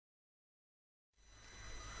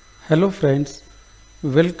Hello friends,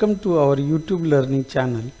 welcome to our YouTube learning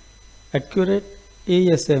channel Accurate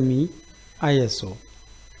ASME ISO.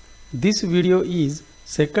 This video is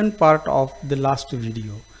second part of the last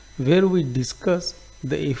video where we discuss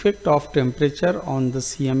the effect of temperature on the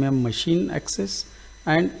CMM machine axis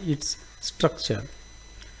and its structure.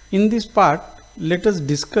 In this part, let us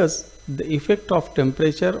discuss the effect of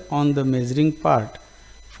temperature on the measuring part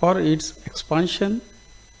for its expansion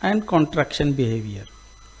and contraction behavior.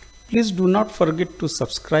 Please do not forget to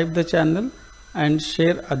subscribe the channel and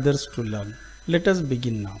share others to learn. Let us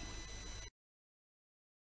begin now.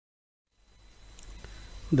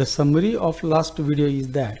 The summary of last video is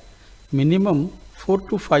that minimum 4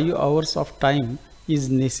 to 5 hours of time is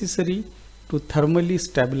necessary to thermally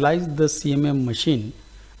stabilize the CMM machine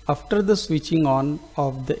after the switching on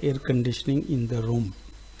of the air conditioning in the room.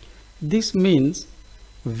 This means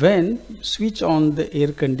when you switch on the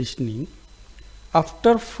air conditioning,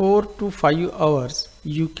 after 4 to 5 hours,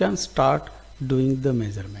 you can start doing the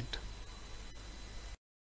measurement.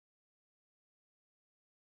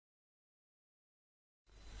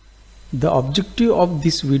 The objective of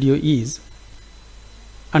this video is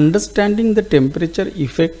understanding the temperature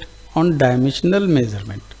effect on dimensional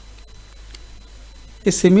measurement.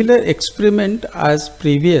 A similar experiment as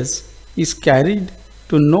previous is carried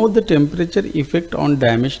to know the temperature effect on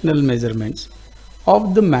dimensional measurements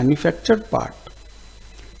of the manufactured part.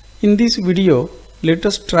 In this video, let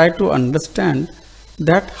us try to understand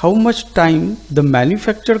that how much time the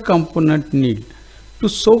manufactured component need to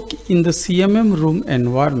soak in the CMM room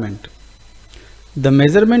environment. The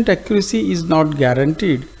measurement accuracy is not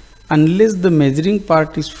guaranteed unless the measuring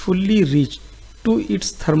part is fully reached to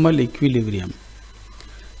its thermal equilibrium.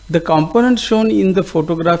 The component shown in the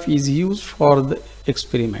photograph is used for the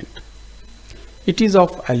experiment. It is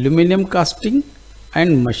of aluminum casting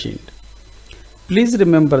and machined. Please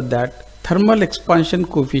remember that thermal expansion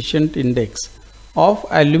coefficient index of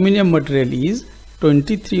aluminum material is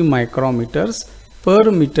 23 micrometers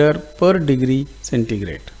per meter per degree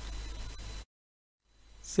centigrade.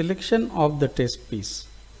 Selection of the test piece.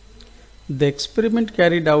 The experiment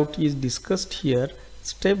carried out is discussed here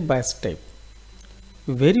step by step.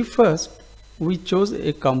 Very first, we chose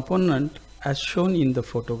a component as shown in the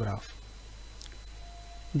photograph.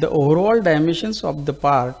 The overall dimensions of the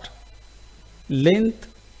part length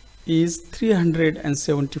is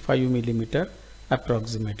 375 mm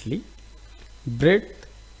approximately, breadth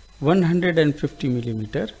 150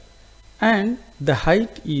 mm, and the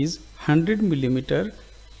height is 100 mm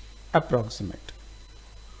approximate.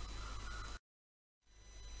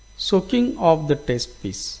 Soaking of the test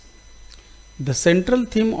piece. The central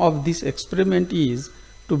theme of this experiment is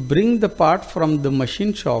to bring the part from the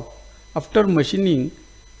machine shop after machining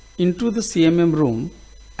into the CMM room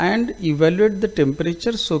and evaluate the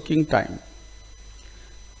temperature soaking time.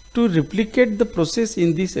 To replicate the process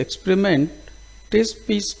in this experiment, test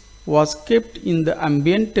piece was kept in the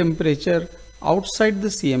ambient temperature outside the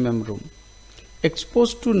CMM room,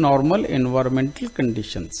 exposed to normal environmental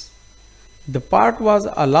conditions. The part was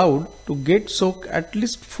allowed to get soaked at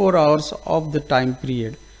least 4 hours of the time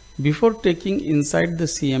period before taking inside the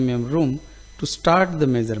CMM room to start the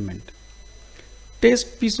measurement.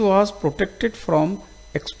 Test piece was protected from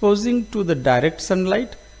exposing to the direct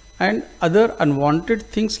sunlight and other unwanted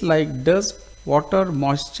things like dust, water,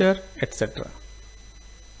 moisture, etc.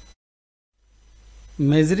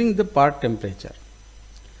 Measuring the part temperature.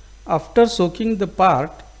 After soaking the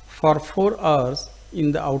part for 4 hours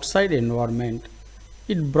in the outside environment,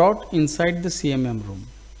 it brought inside the CMM room.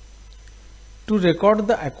 To record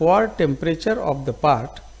the acquired temperature of the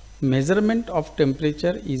part, measurement of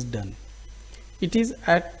temperature is done. It is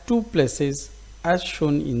at two places as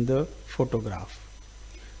shown in the photograph.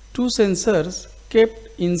 Two sensors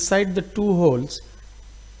kept inside the two holes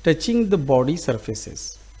touching the body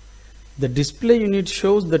surfaces. The display unit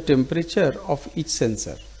shows the temperature of each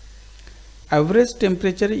sensor. Average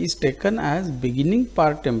temperature is taken as beginning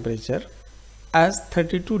part temperature as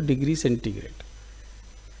 32 degrees centigrade.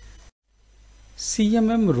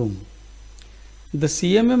 CMM room. The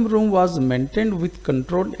CMM room was maintained with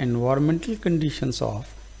controlled environmental conditions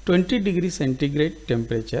of 20 degrees centigrade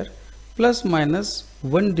temperature plus minus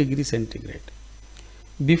 1 degree centigrade.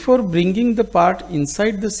 Before bringing the part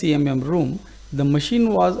inside the CMM room, the machine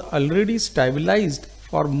was already stabilized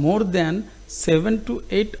for more than 7 to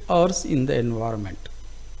 8 hours in the environment.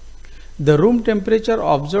 The room temperature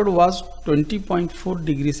observed was 20.4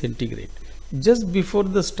 degrees centigrade just before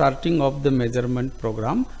the starting of the measurement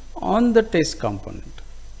program on the test component.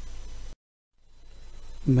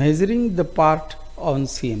 Measuring the part on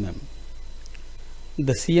CMM.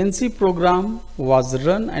 The CNC program was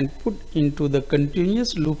run and put into the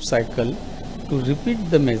continuous loop cycle to repeat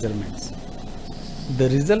the measurements. The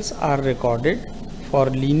results are recorded for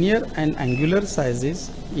linear and angular sizes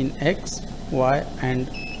in X, Y and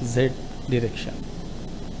Z direction.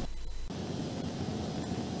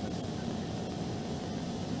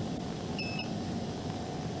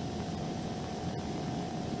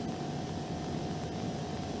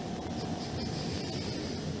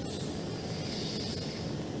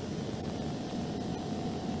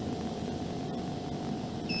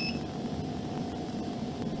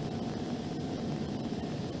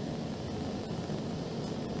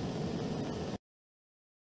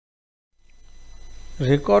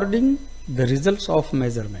 Recording the results of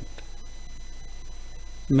measurement.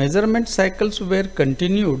 Measurement cycles were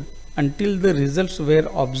continued until the results were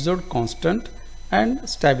observed constant and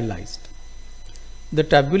stabilized. The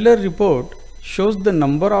tabular report shows the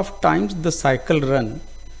number of times the cycle run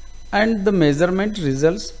and the measurement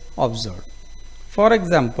results observed. For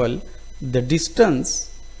example, the distance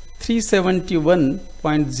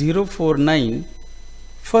 371.049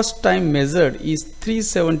 first time measured is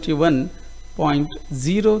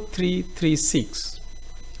 371.0336.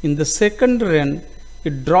 In the second run,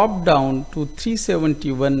 it dropped down to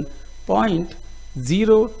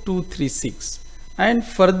 371.0236 and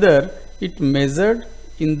further it measured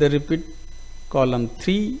in the repeat column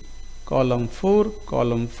 3, column 4,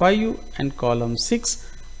 column 5 and column 6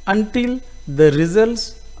 until the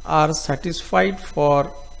results are satisfied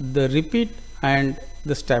for the repeat and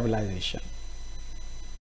the stabilization.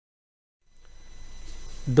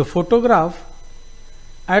 The photograph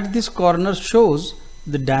at this corner shows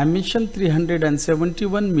the dimension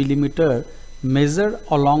 371 mm measured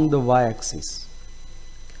along the y-axis.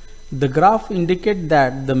 The graph indicates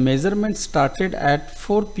that the measurement started at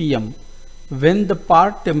 4 p.m. when the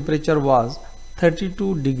part temperature was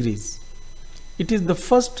 32 degrees. It is the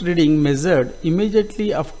first reading measured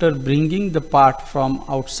immediately after bringing the part from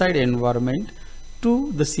outside environment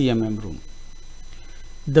to the CMM room.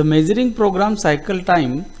 The measuring program cycle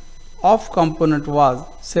time of component was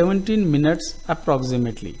 17 minutes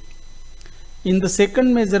approximately. In the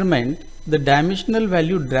second measurement, the dimensional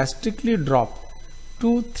value drastically dropped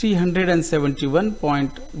to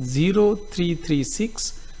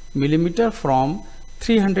 371.0336 mm from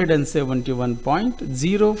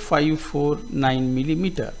 371.0549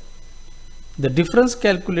 mm. The difference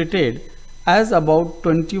calculated as about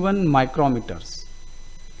 21 micrometers.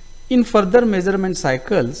 In further measurement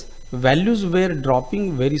cycles, values were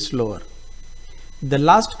dropping very slower. The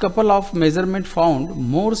last couple of measurements found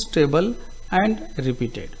more stable and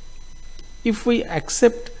repeated. If we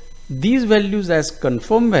accept these values as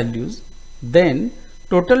confirmed values, then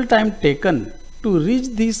total time taken to reach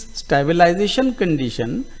this stabilization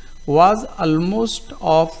condition was almost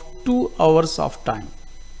of 2 hours of time.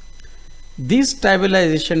 This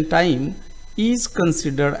stabilization time is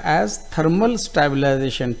considered as thermal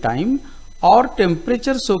stabilization time or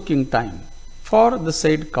temperature soaking time for the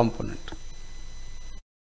said component.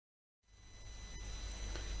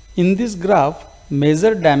 In this graph,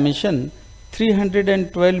 measured dimension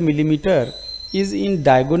 312 mm is in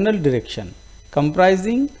diagonal direction,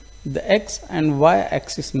 comprising the x and y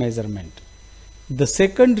axis measurement. The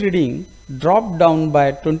second reading dropped down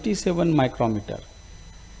by 27 micrometer.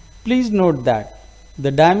 Please note that the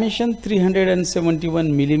dimension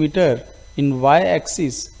 371 mm in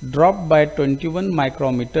y-axis dropped by 21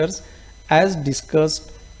 micrometers as discussed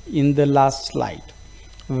in the last slide,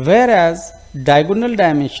 whereas diagonal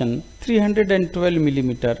dimension 312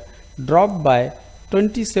 mm dropped by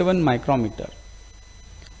 27 micrometer.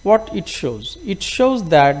 What it shows? It shows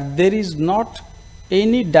that there is not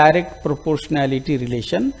any direct proportionality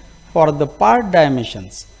relation for the part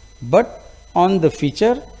dimensions, but on the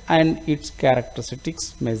feature and its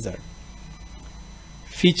characteristics measured.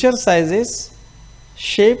 Feature sizes,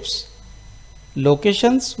 shapes,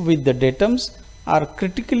 locations with the datums are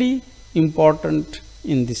critically important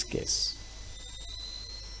in this case.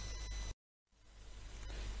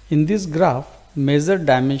 In this graph, measured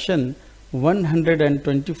dimension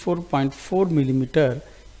 124.4 mm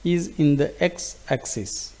is in the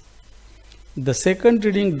x-axis. The second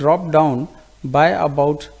reading dropped down by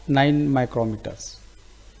about 9 micrometers.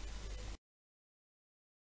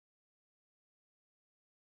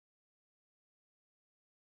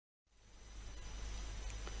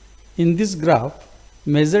 In this graph,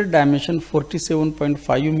 measured dimension 47.5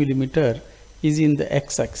 mm is in the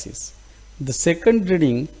x-axis. The second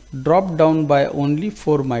reading dropped down by only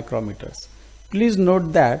 4 micrometers. Please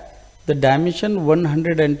note that the dimension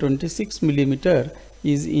 126 mm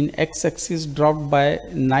is in x-axis dropped by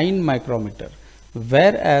 9 micrometer,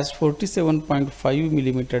 whereas 47.5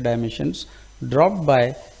 millimeter dimensions dropped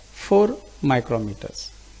by 4 micrometers.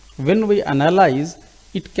 When we analyze,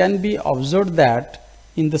 it can be observed that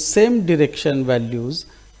in the same direction values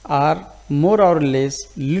are more or less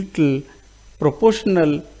little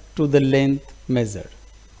proportional to the length measured.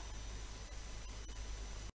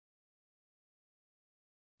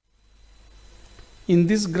 In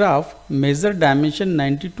this graph, measured dimension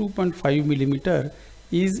 92.5 millimeter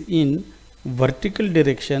is in vertical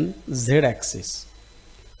direction z-axis.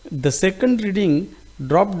 The second reading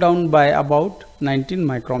dropped down by about 19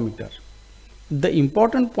 micrometer. The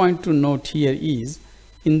important point to note here is,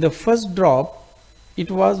 in the first drop, it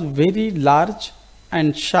was very large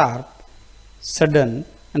and sharp, sudden,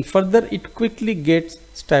 and further it quickly gets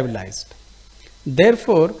stabilized.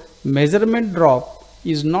 Therefore, measurement drop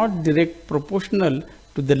is not direct proportional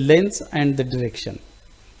to the length and the direction.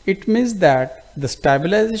 It means that the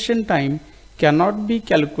stabilization time cannot be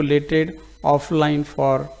calculated offline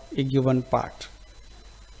for a given part.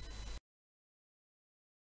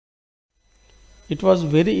 It was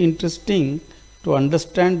very interesting to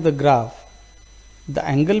understand the graph. The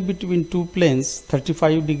angle between two planes,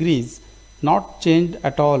 35 degrees, not changed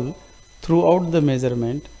at all throughout the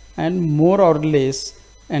measurement, and more or less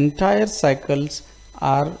entire cycles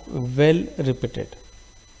are well repeated.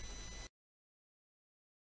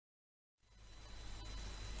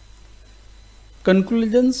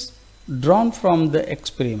 Conclusions drawn from the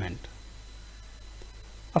experiment.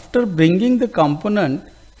 After bringing the component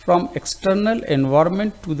from external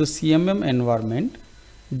environment to the CMM environment,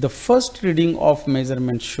 the first reading of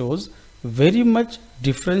measurement shows very much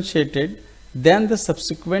differentiated than the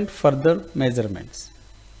subsequent further measurements.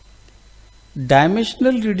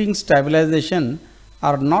 Dimensional reading stabilization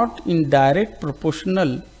are not in direct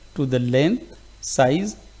proportional to the length,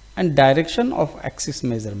 size, and direction of axis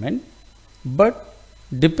measurement, but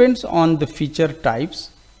depends on the feature types,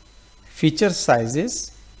 feature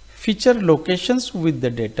sizes, feature locations with the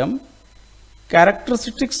datum,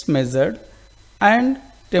 characteristics measured, and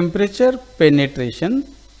temperature penetration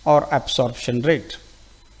or absorption rate.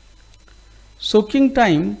 Soaking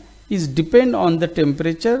time is depend on the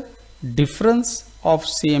temperature difference of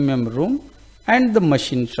CMM room and the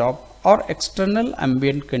machine shop or external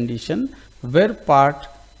ambient condition where part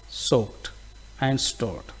soaked and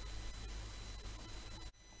stored.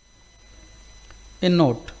 A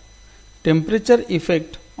note: temperature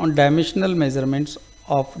effect on dimensional measurements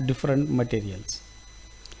of different materials.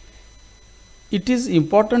 It is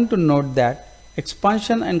important to note that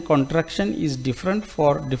expansion and contraction is different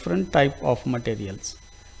for different type of materials.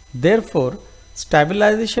 Therefore,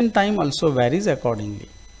 stabilization time also varies accordingly.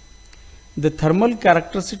 The thermal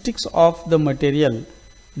characteristics of the material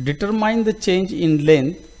determine the change in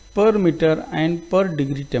length per meter and per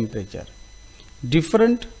degree temperature.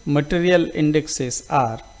 Different material indexes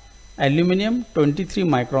are aluminum 23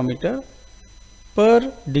 micrometer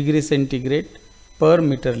per degree centigrade per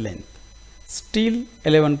meter length, steel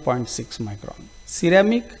 11.6 micron,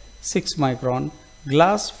 ceramic 6 micron,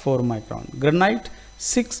 glass 4 micron, granite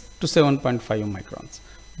 6 to 7.5 microns.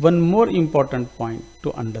 One more important point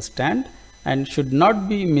to understand and should not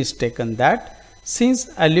be mistaken that since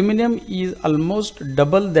aluminum is almost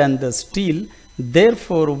double than the steel,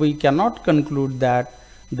 therefore we cannot conclude that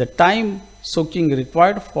the time soaking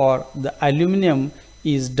required for the aluminum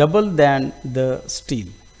is double than the steel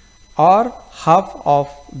or half of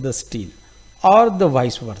the steel or the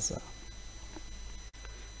vice versa.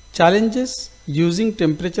 Challenges using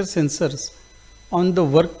temperature sensors on the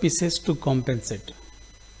workpieces to compensate.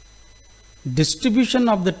 Distribution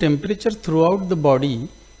of the temperature throughout the body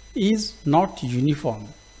is not uniform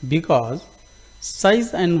because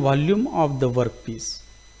size and volume of the workpiece,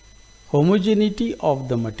 homogeneity of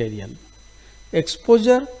the material,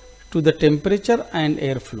 exposure to the temperature and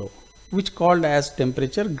airflow, which called as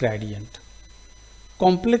temperature gradient,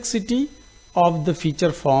 complexity of the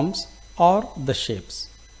feature forms or the shapes,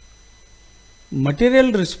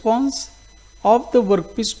 material response of the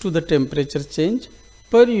workpiece to the temperature change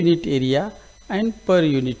per unit area and per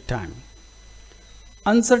unit time,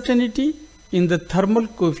 uncertainty in the thermal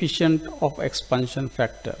coefficient of expansion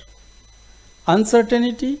factor,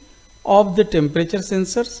 uncertainty of the temperature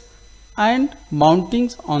sensors and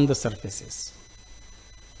mountings on the surfaces.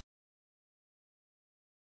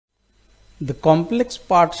 The complex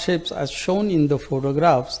part shapes as shown in the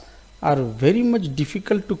photographs are very much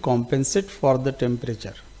difficult to compensate for the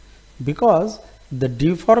temperature because the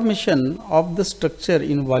deformation of the structure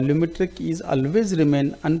in volumetric is always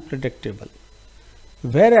remain unpredictable,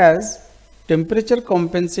 whereas temperature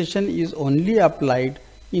compensation is only applied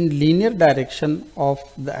in linear direction of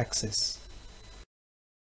the axis.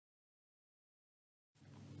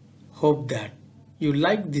 Hope that you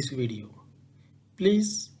like this video.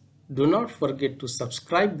 Please do not forget to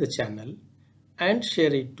subscribe the channel and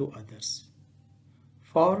share it to others.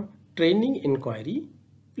 For training inquiry,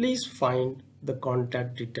 please find the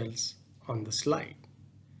contact details on the slide.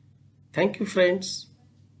 Thank you friends.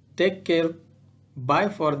 Take care. Bye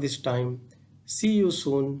for this time. See you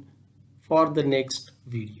soon for the next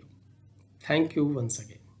video. Thank you once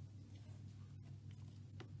again.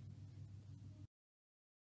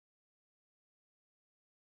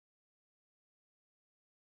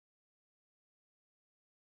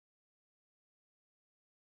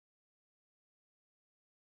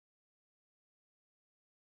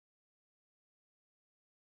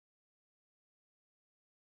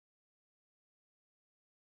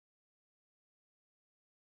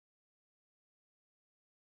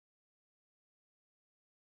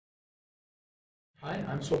 Hi,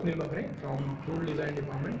 I'm Swapnil Bagre from Tool Design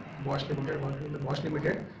Department, Bosch Limited, working in the Bosch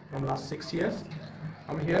Limited from last 6 years.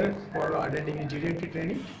 I'm here for attending a GD&T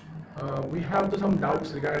training. We have some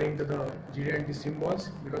doubts regarding the GD&T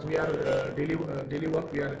symbols because we are daily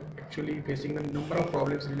work. We are actually facing a number of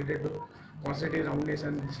problems related to concentric roundness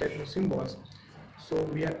and this type of symbols. So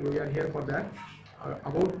we are here for that.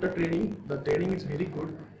 About the training is very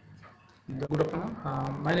good. Good afternoon.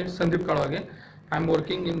 My name is Sandeep Kalwage. I'm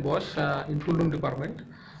working in Bosch in tool room department.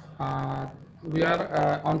 We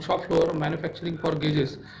are on shop floor manufacturing for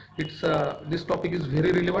gauges. This topic is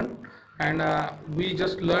very relevant, and we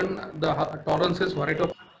just learn the tolerances, variety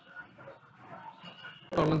of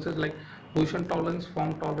tolerances like position tolerance,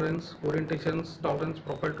 form tolerance, orientations tolerance,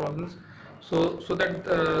 profile tolerance. So that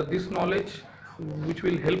this knowledge, which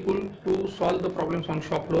will helpful to solve the problems on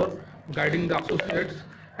shop floor, guiding the associates,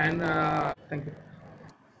 and thank you.